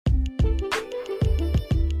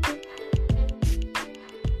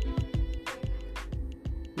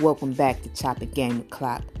Welcome back to Chopping Game with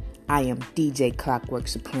Clock. I am DJ Clockwork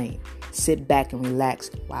Supreme. Sit back and relax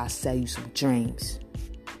while I sell you some dreams.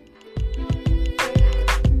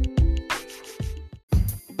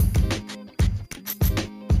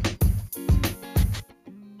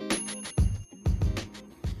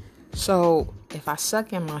 So, if I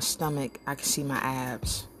suck in my stomach, I can see my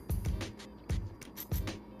abs.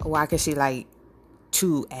 Or I can see like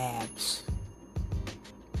 2 abs.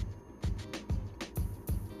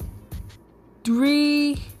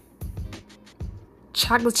 3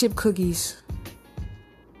 chocolate chip cookies.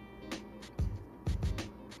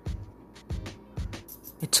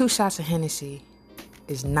 And 2 shots of Hennessy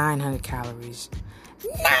is 900 calories.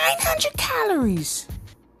 900 calories!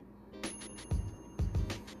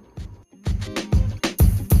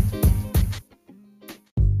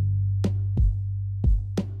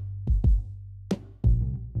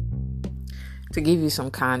 To give you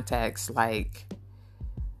some context, like,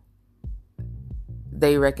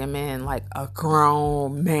 they recommend like a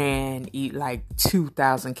grown man eat like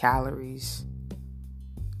 2,000 calories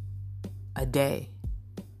a day.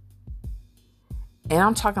 And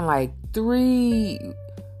I'm talking like 3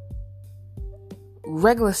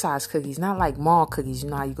 regular size cookies, not like mall cookies. You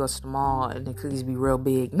know how you go to the mall and the cookies be real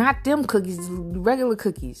big. Not them cookies, regular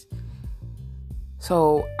cookies.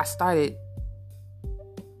 So I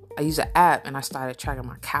use an app and I started tracking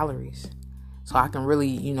my calories. So I can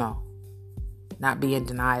really, not be in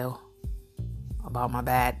denial about my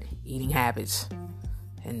bad eating habits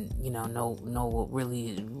and, know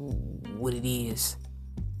what it is.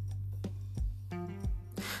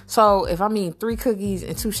 So if I'm eating 3 cookies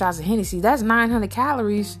and 2 shots of Hennessy, that's 900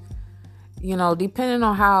 calories. Depending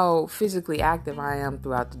on how physically active I am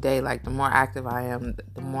throughout the day, like the more active I am,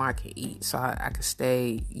 the more I can eat. So I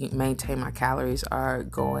can maintain my calories or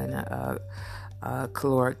go in a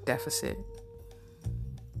caloric deficit.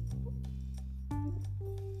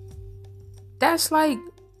 That's like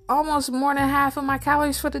almost more than half of my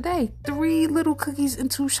calories for the day. 3 little cookies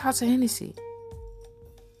and 2 shots of Hennessy.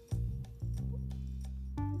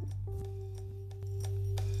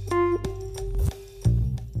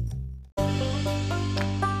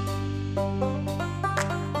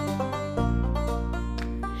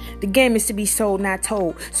 The game is to be sold, not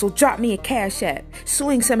told. So drop me a cash app.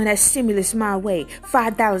 Swing some of that stimulus my way.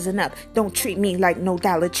 $5 and up. Don't treat me like no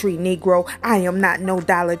Dollar Tree Negro. I am not no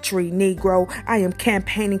Dollar Tree Negro. I am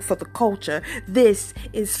campaigning for the culture. This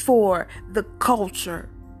is for the culture.